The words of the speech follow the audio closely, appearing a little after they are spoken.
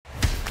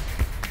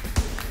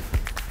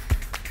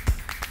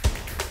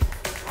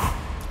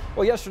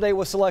Well, yesterday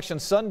was Selection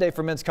Sunday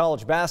for men's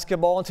college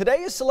basketball, and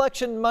today is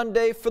Selection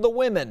Monday for the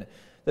women.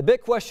 The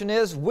big question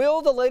is,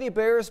 will the Lady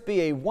Bears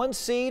be a 1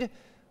 seed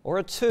or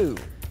a 2?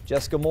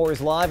 Jessica Morrey's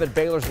live at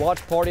Baylor's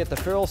watch party at the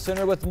Ferrell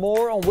Center with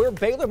more on where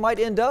Baylor might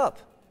end up.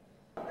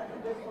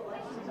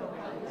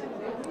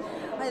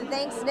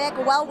 Thanks, Nick.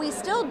 Well, we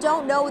still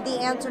don't know the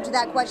answer to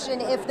that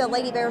question if the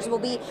Lady Bears will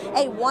be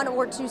a 1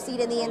 or 2 seed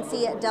in the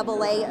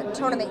NCAA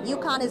tournament.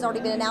 UConn has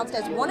already been announced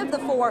as one of the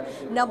 4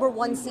 number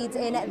 1 seeds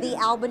in the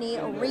Albany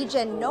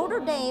region. Notre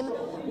Dame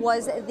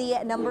was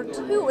the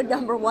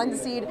number 1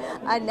 seed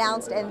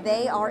announced, and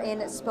they are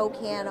in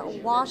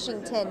Spokane,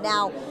 Washington.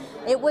 Now,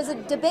 it was a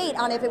debate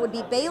on if it would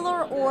be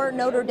Baylor or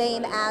Notre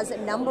Dame as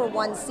number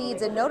 1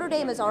 seeds, and Notre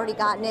Dame has already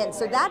gotten in.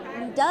 So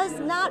that does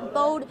not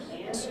bode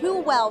too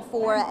well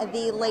for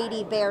the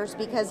Lady Bears,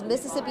 because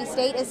Mississippi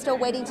State is still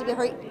waiting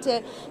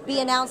to be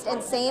announced,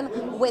 and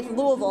same with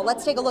Louisville.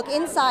 Let's take a look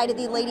inside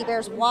the Lady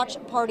Bears watch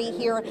party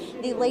here.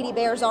 The Lady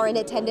Bears are in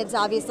attendance,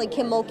 obviously.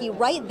 Kim Mulkey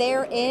right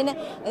there in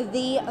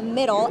the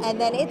middle, and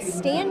then it's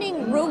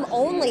standing room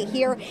only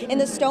here in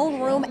the Stone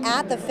Room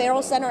at the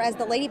Ferrell Center as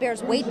the Lady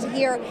Bears wait to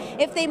hear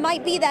if they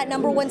might be that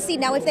number 1 seed.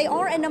 Now, if they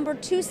are a number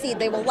 2 seed,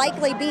 they will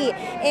likely be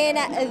in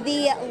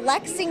the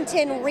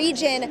Lexington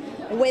region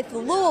with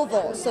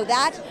Louisville. So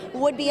that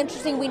would be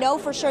interesting. We know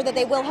for sure that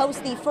they will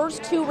host the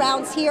first 2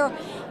 rounds here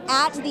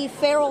at the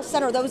Ferrell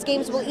Center. Those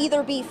games will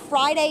either be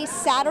Friday,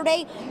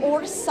 Saturday,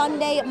 or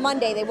Sunday,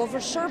 Monday. They will for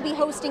sure be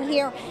hosting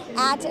here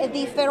at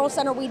the Ferrell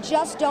Center. We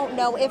just don't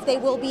know if they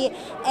will be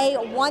a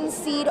 1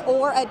 seed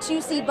or a 2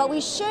 seed, but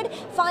we should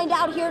find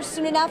out here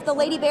soon enough. The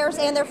Lady Bears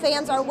and their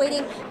fans are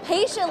waiting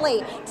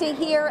patiently to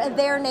hear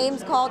their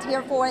names called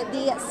here for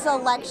the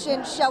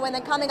selection show. And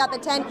then coming up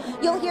at 10,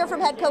 you'll hear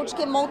from head coach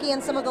Kim Mulkey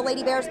and some of the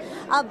Lady Bears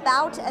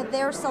about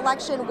their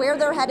selection, where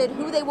they're headed,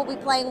 who they will be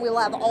playing. We'll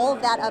have all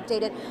of that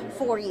updated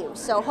for you.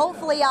 So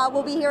hopefully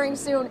we'll be hearing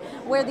soon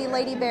where the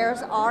Lady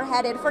Bears are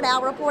headed. For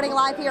now, reporting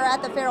live here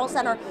at the Ferrell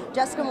Center,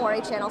 Jessica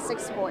Morrey, Channel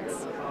 6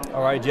 Sports.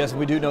 All right, Jess,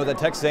 we do know that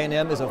Texas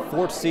A&M is a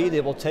 4th seed.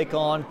 They will take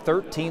on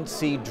 13th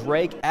seed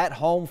Drake at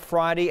home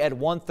Friday at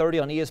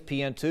 1:30 on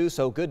ESPN2.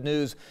 So good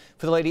news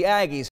for the Lady Aggies.